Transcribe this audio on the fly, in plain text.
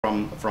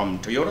from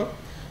Toyota.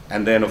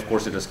 And then, of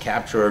course, it is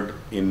captured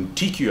in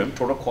TQM,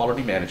 Total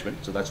Quality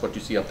Management. So that's what you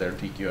see up there,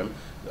 TQM,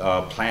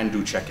 Plan,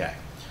 Do, Check, Act.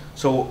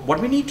 So what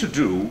we need to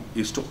do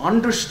is to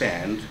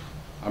understand,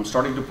 I'm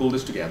starting to pull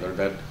this together,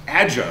 that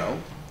Agile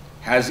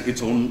has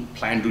its own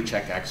Plan, Do,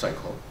 Check, Act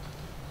cycle.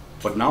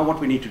 But now what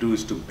we need to do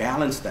is to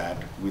balance that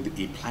with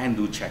a Plan,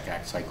 Do, Check,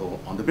 Act cycle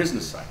on the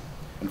business side.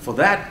 And for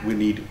that, we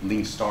need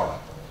Lean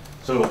Startup.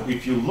 So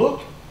if you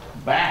look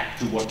back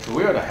to what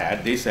Toyota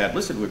had, they said,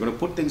 listen, we're going to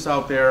put things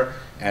out there,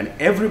 and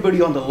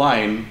everybody on the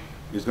line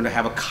is going to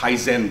have a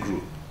Kaizen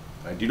group.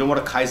 Right? Do you know what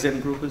a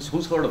Kaizen group is?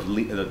 Who's heard of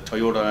the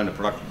Toyota and the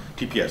product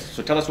TPS?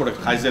 So tell us what a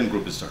Kaizen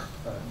group is, sir.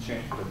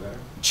 Change for the better.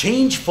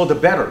 Change for the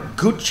better.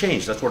 Good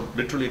change. That's what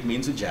literally it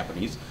means in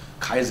Japanese.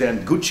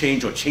 Kaizen, good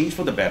change or change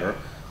for the better.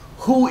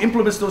 Who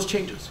implements those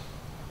changes?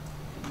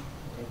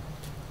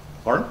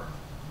 Pardon?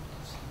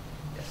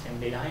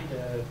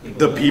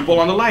 The people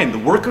on the line. The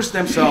workers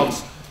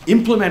themselves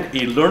implement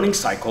a learning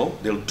cycle.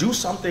 They'll do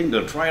something,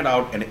 they'll try it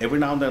out, and every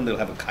now and then they'll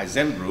have a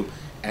Kaizen group,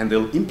 and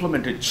they'll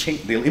implement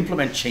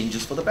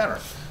changes for the better.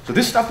 So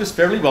this stuff is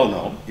fairly well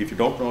known. If you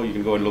don't know, you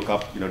can go and look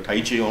up,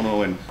 Taiichi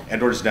Ohno and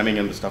Edward Deming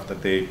and the stuff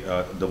that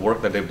the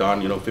work that they've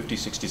done, 50,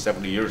 60,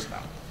 70 years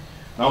now.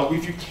 Now,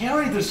 if you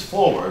carry this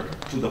forward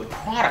to the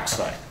product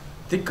side,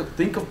 think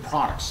of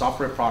products,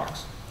 software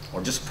products,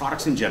 or just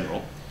products in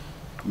general.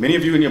 Many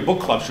of you in your book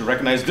club should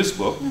recognize this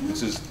book. Mm-hmm.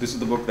 This is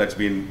the book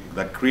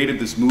that created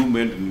this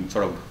movement and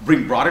sort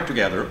of brought it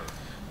together.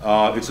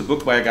 It's a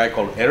book by a guy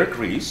called Eric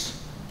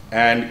Ries,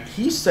 and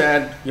he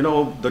said, the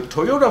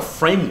Toyota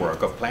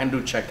framework of Plan,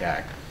 Do, Check,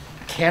 Act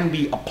can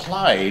be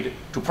applied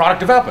to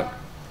product development,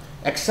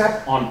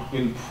 except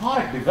in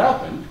product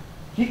development,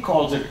 he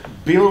calls it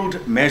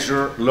build,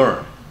 measure,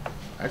 learn.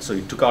 Right? So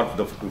he took out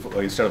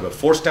instead of a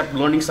 4-step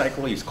learning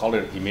cycle,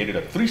 he made it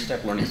a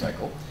 3-step learning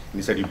cycle. And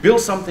he said, you build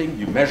something,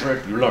 you measure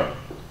it, you learn.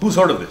 Who's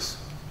heard of this?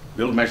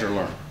 Build, measure,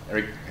 learn.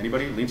 Eric,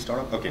 anybody? Lean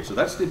Startup? Okay, so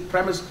that's the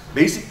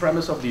basic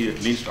premise of the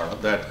Lean Startup,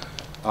 that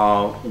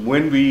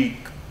when we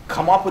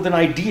come up with an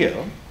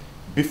idea,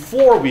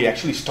 before we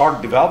actually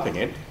start developing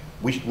it,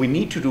 we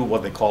need to do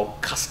what they call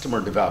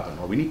customer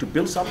development, or we need to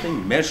build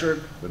something, measure it,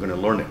 we're going to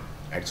learn it.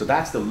 Right? So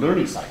that's the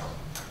learning cycle.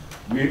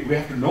 We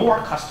have to know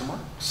our customer,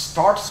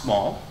 start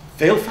small,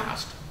 fail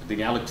fast. I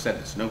think Alex said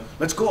this.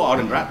 Let's go out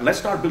and let's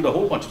start build a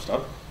whole bunch of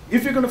stuff.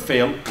 If you're going to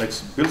fail,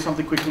 let's build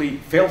something quickly,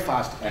 fail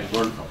fast, and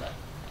learn from that.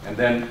 And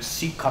then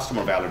seek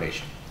customer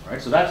validation.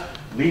 Right? So that's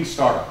Lean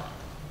Startup.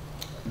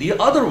 The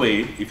other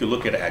way, if you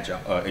look at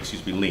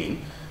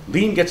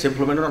Lean gets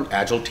implemented on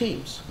Agile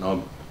teams.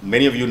 Now,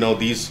 many of you know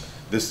this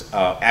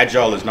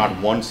Agile is not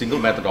one single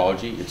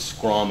methodology. It's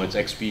Scrum, it's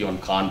XP on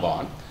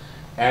Kanban.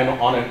 And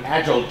on an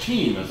Agile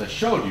team, as I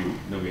showed you,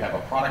 we have a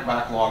product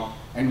backlog,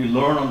 and we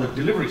learn on the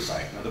delivery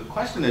side. Now, the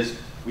question is,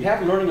 we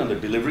have learning on the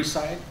delivery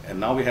side, and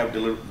now we have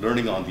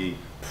learning on the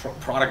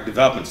product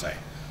development side.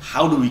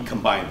 How do we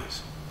combine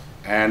this?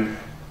 And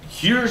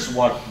here's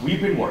what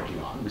we've been working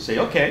on. We say,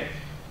 okay,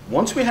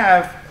 once we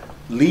have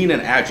Lean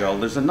and Agile,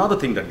 there's another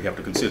thing that we have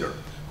to consider.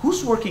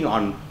 Who's working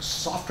on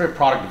software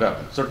product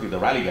development? Certainly the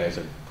Rally guys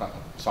are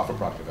software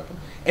product development.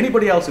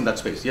 Anybody else in that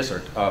space? Yes, sir.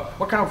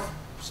 What kind of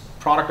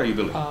product are you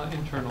building?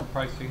 Internal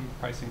pricing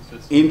system.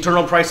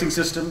 Internal pricing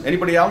system.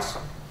 Anybody else?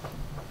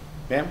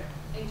 Ma'am?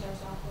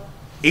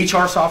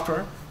 HR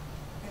software?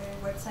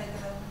 Website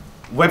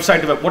development. Website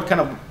development. What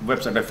kind of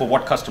website? For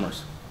what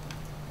customers?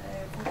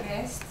 For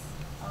guests.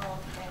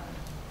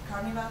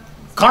 Carnival.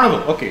 Carnival.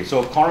 Okay,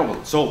 so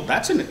Carnival. So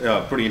that's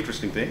a pretty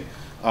interesting thing.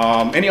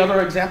 Any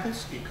other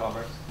examples?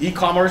 E-commerce.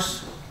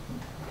 E-commerce.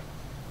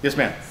 Yes,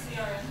 ma'am.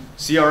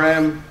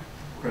 CRM. CRM.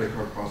 Credit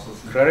card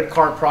processing. Credit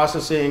card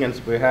processing, and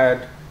we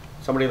had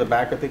somebody in the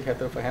back, I think, had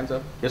their hands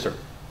up. Yes, sir.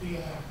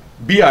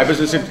 BI,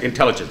 business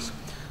intelligence.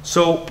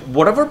 So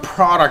whatever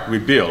product we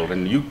build,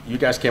 and you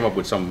guys came up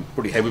with some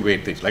pretty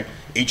heavyweight things like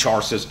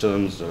HR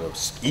systems,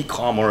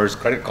 e-commerce,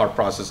 credit card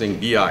processing,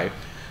 BI,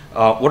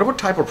 whatever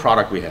type of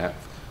product we have,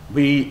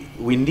 we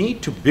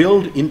need to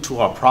build into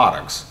our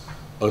products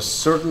a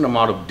certain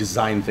amount of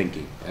design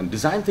thinking. And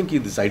design thinking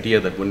is this idea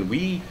that when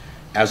we,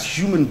 as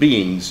human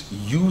beings,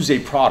 use a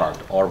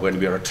product, or when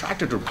we are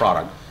attracted to a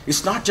product,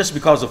 it's not just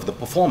because of the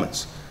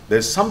performance.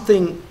 There's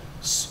something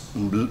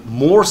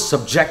more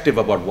subjective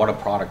about what a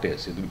product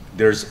is.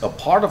 There's a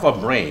part of our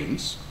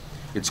brains,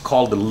 it's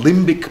called the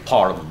limbic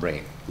part of the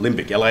brain,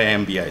 limbic,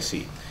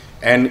 L-I-M-B-I-C.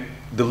 And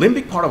the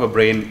limbic part of our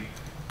brain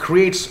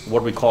creates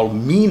what we call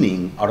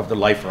meaning out of the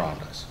life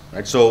around us.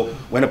 Right? So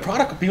when a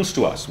product appeals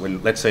to us,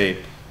 when, let's say,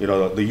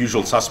 the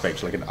usual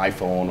suspects like an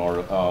iPhone,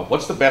 or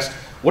what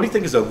do you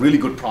think is a really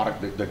good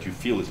product that you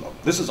feel is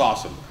loved? This is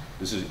awesome.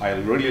 I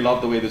really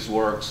love the way this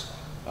works.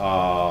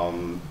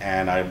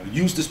 And I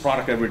use this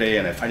product every day,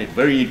 and I find it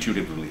very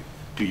intuitively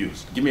to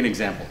use. Give me an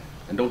example.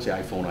 And don't say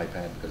iPhone,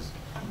 iPad, because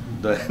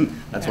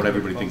that's what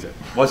everybody thinks of.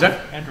 What's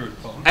that? Android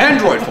phone.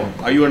 Android phone.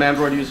 Are you an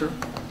Android user?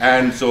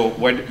 And so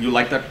when you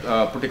like that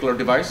particular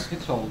device?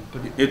 It's old.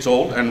 It's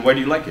old, and why do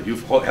you like it?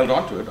 You've held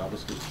on to it,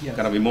 obviously. Yes.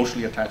 Kind of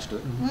emotionally attached to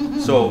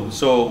it.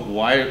 So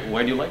why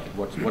do you like it?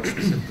 What's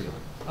specifically of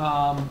it?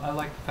 I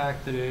like the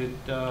fact that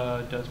it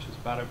does just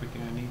about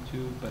everything I need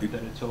to, but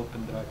that it's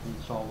open, that I can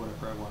install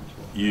whatever I want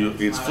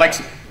to. It's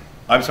flexible.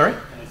 I'm sorry?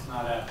 And it's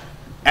not Apple.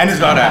 And it's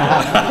not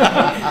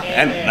Apple.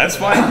 And that's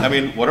fine. I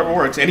mean, whatever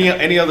works.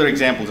 Any other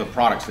examples of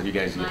products that you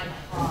guys use? My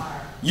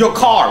car, Your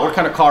car. What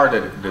kind of car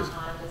did it is?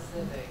 Honda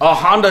Civic. A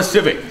Honda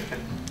Civic.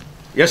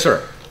 Yes,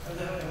 sir.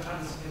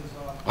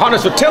 Honda.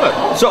 So tell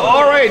it. So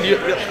all right.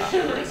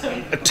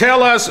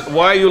 Tell us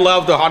why you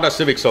love the Honda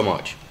Civic so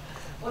much.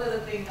 One of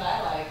the things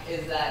I like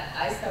is that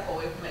I step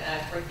away from it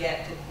and I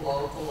forget to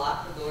close, to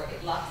lock the door.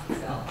 It locks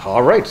itself.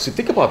 All right, so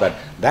think about that.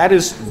 That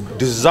is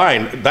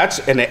design. That's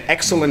an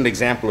excellent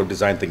example of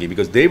design thinking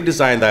because they've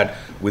designed that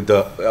with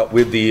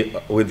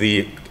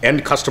the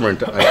end customer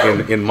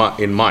in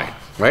mind,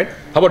 right?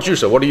 How about you,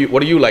 sir? What do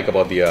you like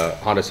about the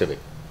Honda Civic?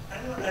 I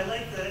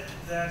like that.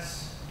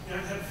 That's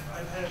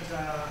I've had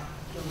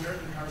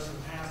American cars in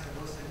the past. I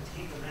noticed I can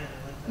take them in.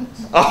 I like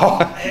that. Oh,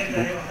 I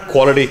have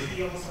quality.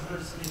 Almost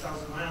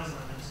 170,000 miles on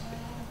it,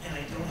 and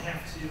I don't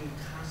have to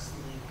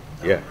constantly.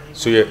 Yeah.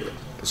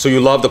 So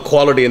you love the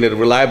quality and the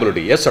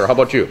reliability. Yes, sir. How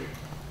about you?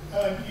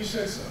 You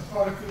said it's a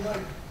product you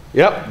like.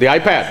 Yep, the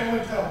iPad. Show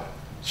and tell.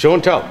 Show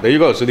and tell. There you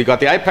go. So they got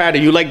the iPad,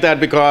 and you like that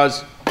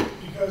because?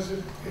 Because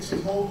it's a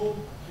mobile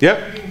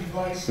Yep. computing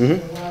device Mhm.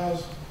 that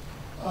allows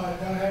not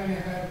having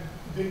to have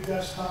a big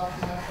desktop,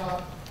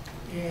 laptop,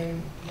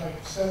 and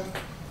like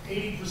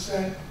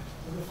 80%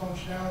 of the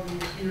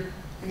functionality is here,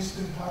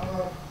 instant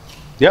pop-up.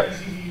 Yep.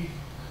 Easy to use.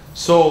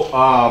 So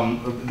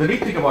the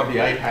neat thing about the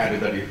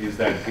iPad is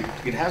that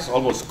it has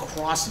almost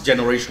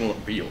cross-generational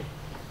appeal.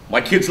 My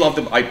kids love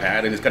the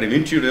iPad, and it's kind of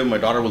intuitive. My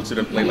daughter will sit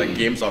and play like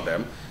games on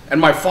them. And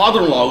my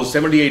father-in-law, who's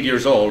 78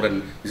 years old,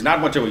 and he's not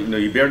much of a,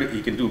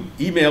 he can do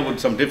email with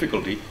some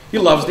difficulty. He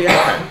loves the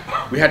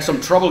iPad. We had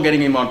some trouble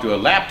getting him onto a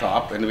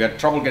laptop, and we had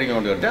trouble getting him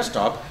onto a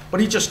desktop, but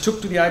he just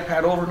took to the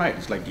iPad overnight.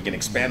 It's like he can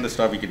expand the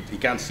stuff. He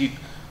can't see.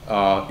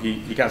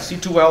 He can't see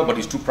too well, but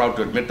he's too proud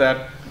to admit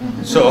that.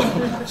 So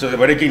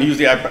when he can use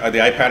the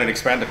iPad and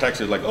expand the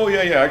text, he's like, oh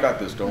yeah, I got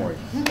this. Don't worry.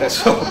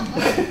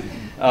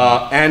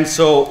 And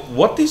so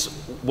what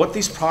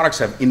these products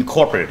have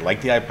incorporated,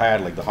 like the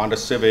iPad, like the Honda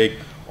Civic,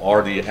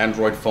 or the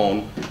Android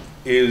phone,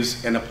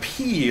 is an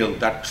appeal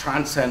that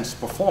transcends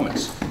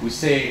performance. We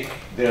say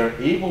they're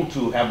able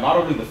to have not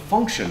only the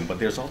function, but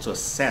there's also a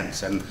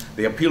sense, and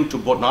they appeal to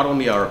both not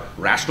only our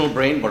rational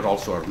brain, but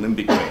also our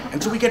limbic brain.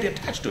 And so we get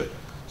attached to it.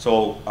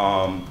 So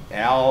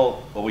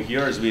Al over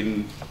here has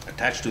been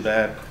attached to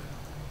that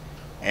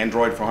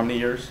Android for how many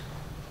years?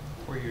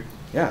 4 years.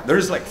 Yeah,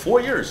 there's like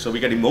 4 years, so we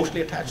get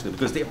emotionally attached to them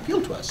because they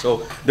appeal to us.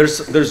 So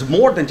there's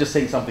more than just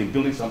saying something,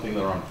 building something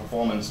that are on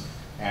performance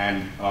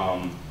and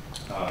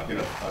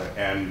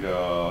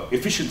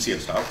efficiency and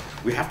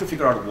stuff. We have to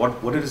figure out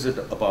what is it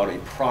about a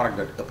product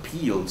that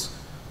appeals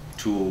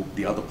to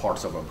the other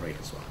parts of our brain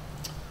as well.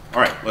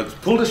 All right, let's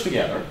pull this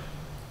together.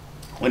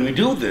 When we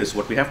do this,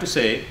 what we have to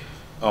say,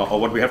 or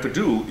what we have to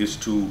do, is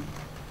to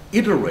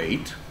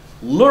iterate,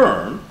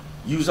 learn,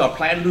 use our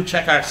plan, do,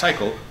 check, act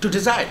cycle to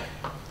design.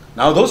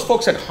 Now, those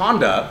folks at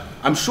Honda,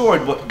 I'm sure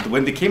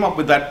when they came up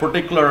with that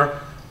particular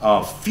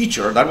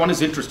feature, that one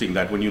is interesting,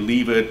 that when you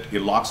leave it,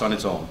 it locks on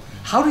its own.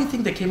 How do you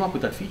think they came up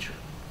with that feature?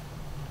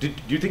 Do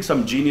you think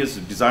some genius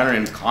designer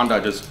in Honda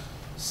just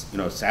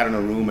sat in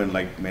a room and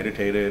like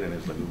meditated and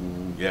it's like,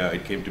 ooh, yeah,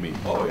 it came to me.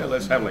 Oh yeah,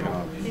 let's have like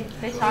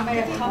They talk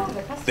to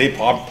the customer. they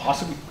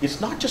possibly, it's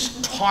not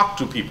just talk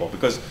to people,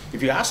 because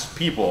if you ask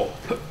people,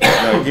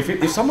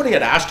 if somebody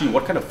had asked you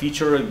what kind of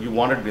feature you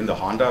wanted in the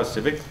Honda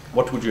Civic,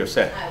 what would you have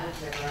said? I would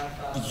never have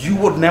thought. You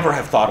would never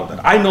have thought of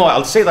that. I know,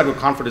 I'll say that with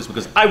confidence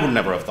because I would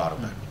never have thought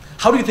of that.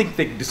 How do you think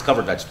they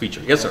discovered that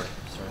feature? Yes, sir.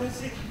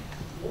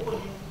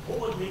 What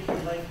would make your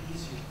life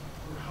easier?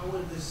 Or how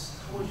would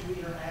you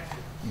interact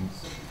with it?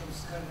 So it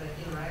becomes kind of that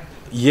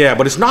interactive. Yeah,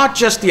 but it's not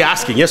just the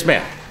asking. Yes,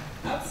 ma'am.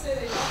 I would say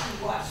they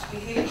actually watch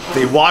behavior.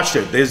 They watched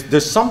it.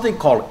 There's something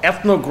called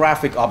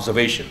ethnographic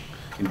observation.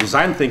 In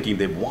design thinking,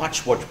 they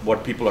watch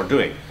what people are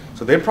doing.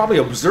 So they're probably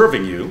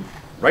observing you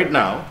right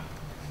now.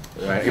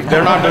 Right? If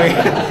they're not doing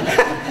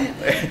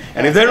it,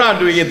 and if they're not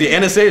doing it, the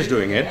NSA is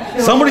doing it.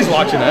 Somebody's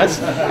watching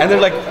us, and they're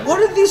like, what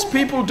are these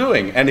people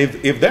doing? And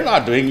if they're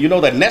not doing,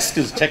 that Nest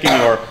is checking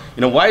your,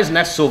 why is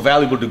Nest so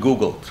valuable to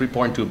Google?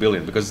 3.2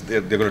 billion, because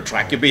they're going to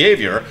track your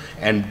behavior,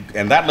 and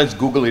that lets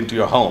Google into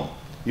your home.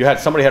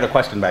 Somebody had a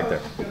question back there.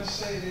 I was going to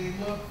say they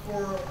look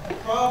for a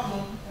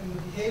problem in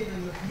the behavior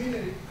in the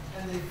community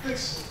and they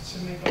fix it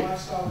to make a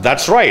lifestyle.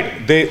 That's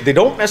right. They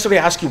don't necessarily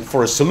ask you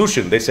for a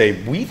solution. They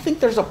say, we think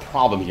there's a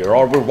problem here,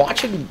 or we're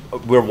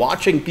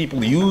watching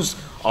people use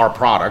our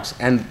products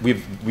and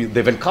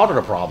they've encountered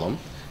a problem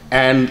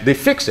and they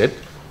fix it.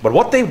 But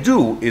what they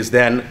do is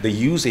then they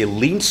use a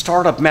lean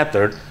startup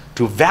method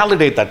to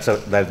validate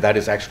that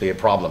is actually a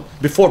problem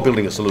before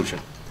building a solution.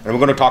 And we're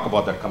going to talk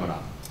about that coming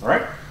up. All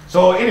right?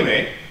 So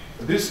anyway,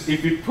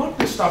 if we put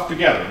this stuff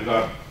together, we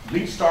got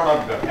lean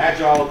startup, we got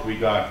agile, we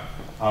got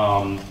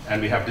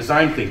and we have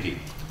design thinking.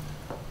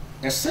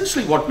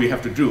 Essentially what we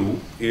have to do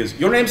is,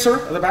 your name,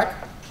 sir, at the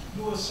back?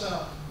 Louis,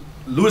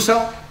 Louis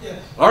L?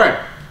 yes. All right.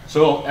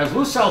 So as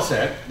Lucille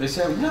said, they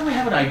said, we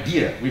have an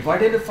idea. We've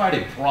identified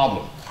a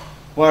problem.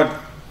 But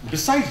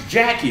besides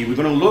Jackie, we're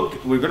going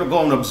to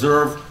go and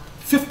observe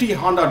 50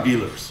 Honda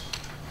dealers.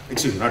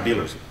 Excuse me, not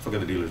dealers. Forget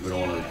the dealers. We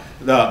don't want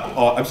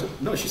to.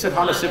 No, she said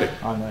Honda Civic.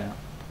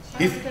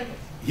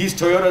 He's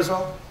Toyota as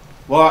well?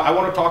 Well, I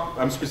want to talk,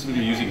 I'm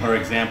specifically using her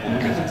example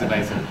because it's a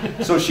nice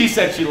one. So she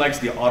said she likes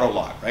the auto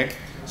lot, right?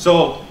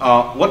 So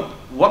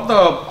what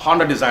the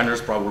Honda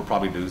designers will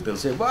probably do is they'll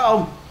say,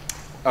 well,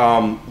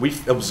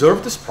 we've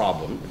observed this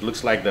problem. It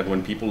looks like that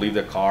when people leave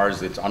their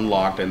cars, it's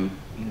unlocked, and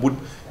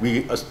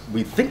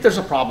we think there's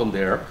a problem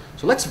there.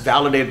 So let's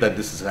validate that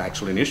this is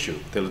actually an issue.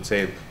 They'll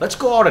say, let's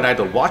go out and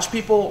either watch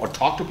people or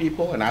talk to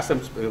people and ask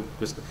them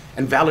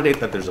and validate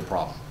that there's a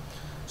problem.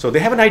 So they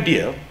have an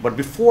idea, but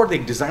before they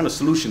design a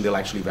solution, they'll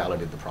actually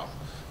validate the problem.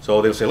 So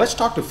they'll say, let's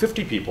talk to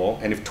 50 people,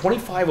 and if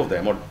 25 of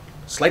them, or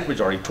slight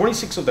majority,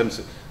 26 of them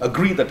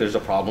agree that there's a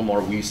problem,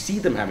 or we see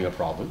them having a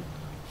problem,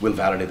 we'll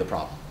validate the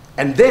problem.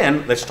 And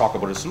then let's talk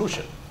about a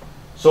solution.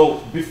 So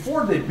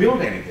before they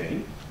build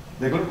anything,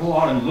 they're going to go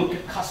out and look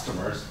at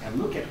customers and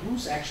look at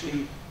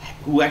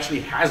who actually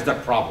has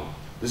that problem.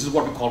 This is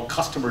what we call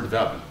customer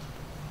development.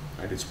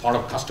 Right? It's part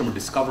of customer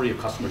discovery of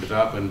customer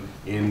development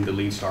in the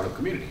lean startup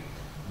community.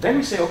 Then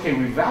we say, okay,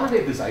 we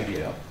validate this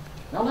idea.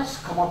 Now let's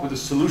come up with a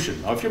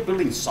solution. Now if you're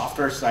building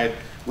software side,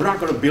 we're not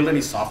going to build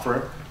any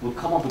software. We'll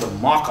come up with a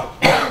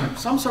mock-up,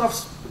 some sort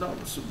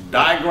of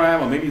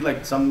diagram, or maybe like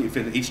if it's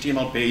an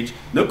HTML page,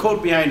 no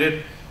code behind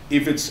it.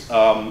 If it's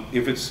a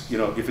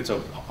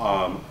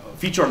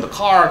feature on the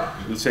car,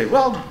 we'll say,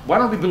 well, why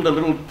don't we build a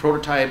little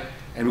prototype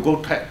and we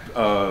go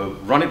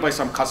run it by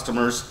some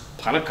customers,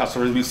 pilot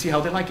customers, we'll see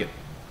how they like it,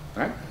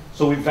 right?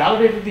 So we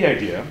validated the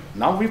idea.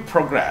 Now we've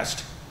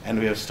progressed, and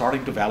we are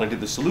starting to validate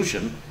the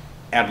solution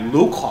at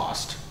low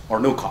cost or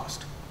no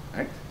cost,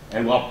 right?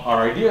 And what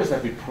our idea is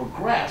that we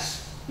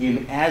progress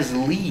in as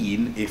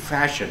lean a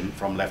fashion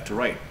from left to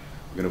right.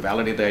 We're going to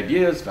validate the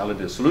ideas,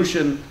 validate the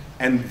solution,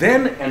 and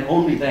then and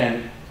only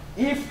then,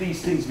 if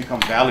these things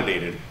become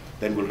validated,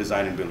 then we'll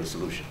design and build a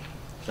solution.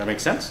 Does that make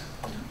sense?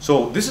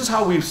 So this is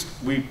how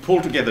we pull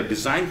together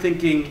design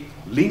thinking,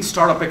 lean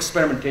startup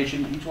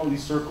experimentation, each one of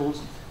these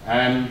circles,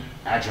 and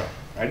agile,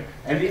 right?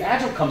 And the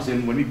agile comes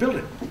in when we build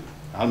it.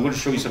 I'm going to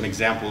show you some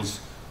examples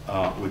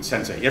with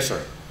Sensei. Yes,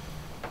 sir.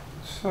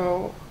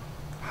 So,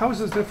 how is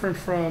this different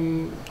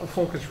from a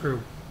focus group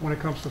when it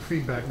comes to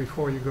feedback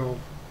before you go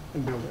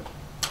and build it?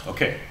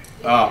 Okay.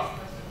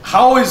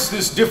 How is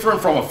this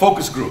different from a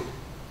focus group?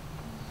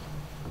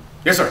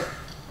 Yes, sir.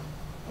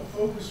 A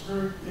focus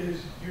group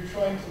is you're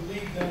trying to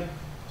lead them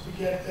to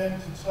get them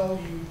to tell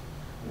you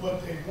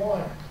what they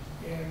want.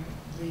 And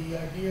the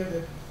idea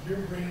that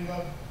you're bringing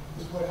up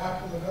is what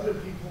Apple and other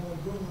people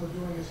and Google are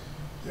doing is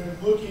they're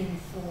looking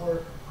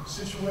for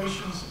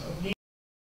situations of need.